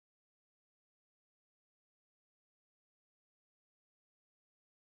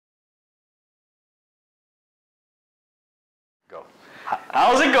Go.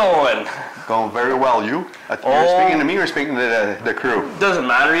 How's it going? Going very well. You? You're speaking to me or speaking to the crew? Doesn't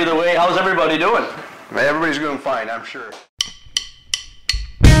matter either way. How's everybody doing? Everybody's doing fine, I'm sure.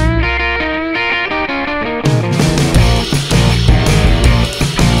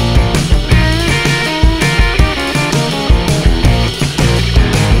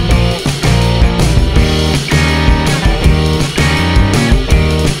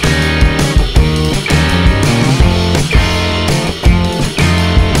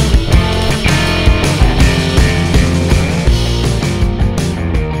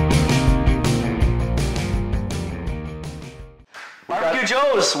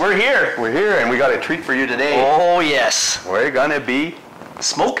 Joe's, we're here. We're here and we got a treat for you today. Oh yes. We're gonna be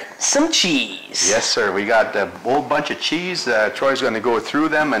smoke some cheese. Yes sir, we got a whole bunch of cheese. Troy's gonna go through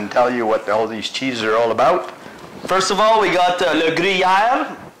them and tell you what all these cheeses are all about. First of all, we got Le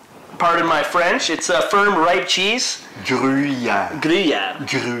Gruyere. Pardon my French. It's a firm ripe cheese. Gruyere. Gruyere.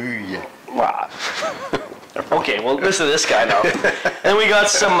 Gruyere. Wow. Okay, well listen to this guy now. Then we got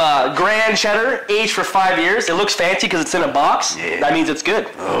some Grand Cheddar, aged for 5 years. It looks fancy because it's in a box. Yeah. That means it's good.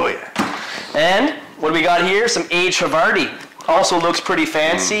 Oh yeah. And what do we got here? Some aged Havarti. Also looks pretty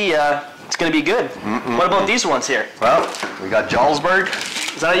fancy. It's going to be good. What about these ones here? Well, we got Jarlsberg.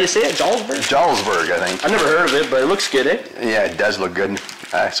 Is that how you say it? Jarlsberg? Jarlsberg, I think. I've never heard of it, but it looks good, eh? Yeah, it does look good.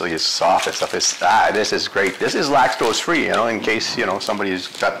 Actually, it's soft and stuff. This is great. This is lactose-free, you know, in case, you know, somebody's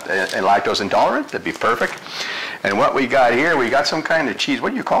got lactose intolerant. That'd be perfect. And what we got here, we got some kind of cheese.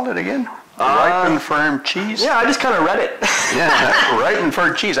 What do you call it again? Ripened firm cheese? Yeah, I just kind of read it. Yeah, ripened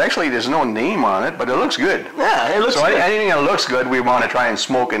firm cheese. Actually, there's no name on it, but it looks good. Yeah, it looks good. So anything that looks good, we want to try and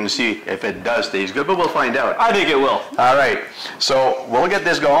smoke and see if it does taste good, but we'll find out. I think it will. All right, so we'll get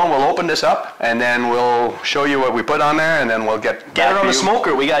this going. We'll open this up, and then we'll show you what we put on there, and then we'll get it on the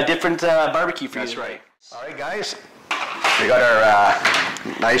smoker. We got a different barbecue for you. That's right. All right, guys. We got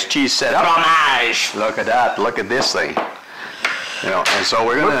our nice cheese set up. Fromage. Look at that. Look at this thing. You know, and so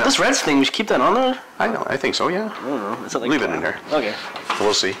we're gonna. This red thing, we should keep that on there. I know. I think so. Yeah. I don't know. Is it like leave it in there. Okay.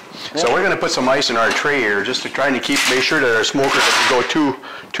 We'll see. Yeah. So we're gonna put some ice in our tray here, just to try and make sure that our smoker doesn't go too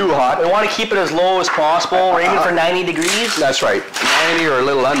hot. We want to keep it as low as possible. We're aiming for 90 degrees. That's right. 90 or a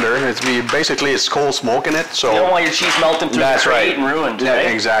little under. Basically it's cold smoking it. So you don't want your cheese melting through the crate and ruined. Yeah, right?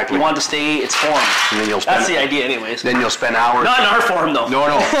 exactly. You want it to stay its form. And then you'll spend, that's the idea, anyways. Then you'll spend hours. Not in our form, though. No.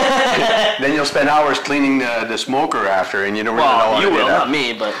 Then you'll spend hours cleaning the smoker after, and you don't really know what to do. Well, you will, not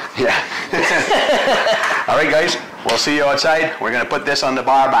me, but. Yeah. All right, guys. We'll see you outside. We're gonna put this on the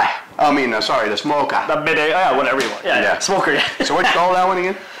the smoker. Whatever you want. Yeah. Smoker. Yeah. So what you call that one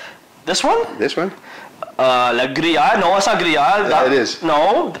again? This one? This one? La Gruyere. No, it's not Gruyere. Yeah, it is.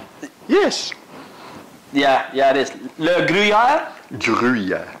 No. Yes. Yeah, it is. Le Gruyere?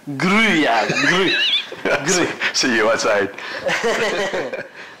 Gruyere. Gruyere. Gruyere. See you outside.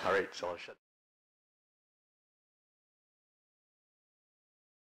 All right, so I'll shut.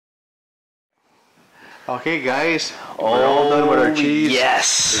 Okay, guys, we're all done with our cheese.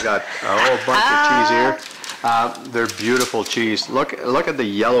 Yes. We got a whole bunch of cheese here. They're beautiful cheese. Look at the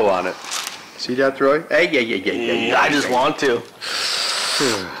yellow on it. See that, Troy? Yeah. I just want to.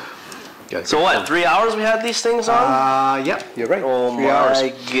 So what? 3 hours we had these things on? Yep, you're right. Oh 3 hours.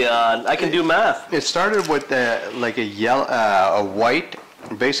 My God! I can do math. It started with like a white,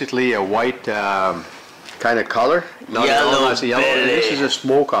 basically a white. Kind of color. Yellow. This is a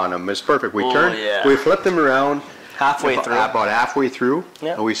smoke on them. It's perfect. We we flipped them around about halfway through.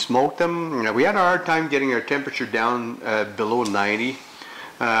 Yeah. And we smoked them. You know, we had a hard time getting our temperature down below 90.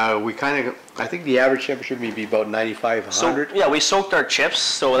 I think the average temperature may be about 95, 100. So, yeah, we soaked our chips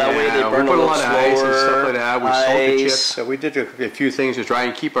so that way they burn a little slower. We put a lot of ice and stuff like that. We soaked the chips. Ice. So we did a few things to try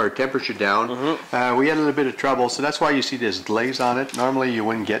and keep our temperature down. We had a little bit of trouble, so that's why you see this glaze on it. Normally you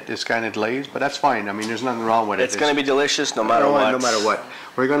wouldn't get this kind of glaze, but that's fine. I mean, there's nothing wrong with it. It's going to be delicious no matter what. No matter what.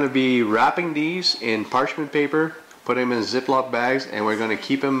 We're going to be wrapping these in parchment paper, put them in Ziploc bags, and we're going to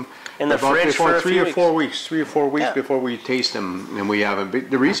keep them in the fridge for 3 or 4 weeks. 3 or 4 weeks before we taste them, and we have them.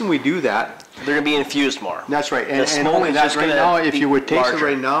 The reason we do that, they're going to be infused more. That's right, and only that right now. If you would taste it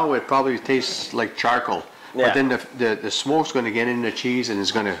right now, it probably tastes like charcoal. Yeah. But then the smoke's going to get in the cheese, and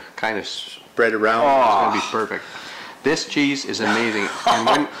it's going to kind of spread around. It's going to be perfect. This cheese is amazing,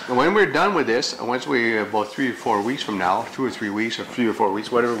 and when we're done with this, once about 3 or 4 weeks from now, 2 or 3 weeks, or 3 or 4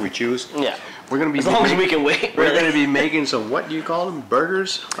 weeks, whatever we choose. Yeah. We're going to be as long as we can wait. We're going to be making some, what do you call them?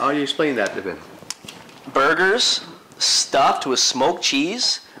 Burgers? How do you explain that to them? Burgers stuffed with smoked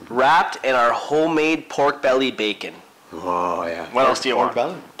cheese, wrapped in our homemade pork belly bacon. Oh yeah. What else do you want? Pork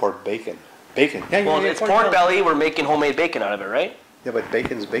belly? Pork bacon. Bacon. Yeah, well, it's pork belly. We're making homemade bacon out of it, right? Yeah, but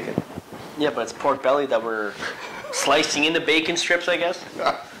bacon's bacon. Yeah, but it's pork belly that we're Slicing into bacon strips, I guess.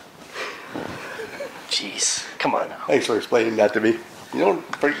 Jeez, come on now. Thanks for explaining that to me. Don't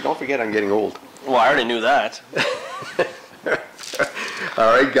forget I'm getting old. Well, I already knew that.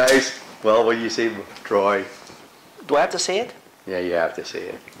 All right, guys. Well, what do you say, Troy? Do I have to say it? Yeah, you have to say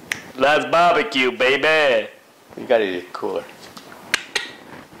it. Let's barbecue, baby. You got to get cooler.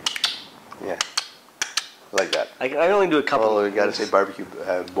 Yeah, like that. I only do a couple. Well, we got to say barbecue.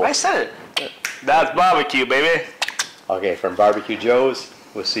 I said it. That's barbecue, baby. Okay, from Barbecue Joe's,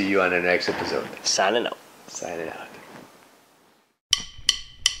 we'll see you on the next episode. Signing out. Signing out.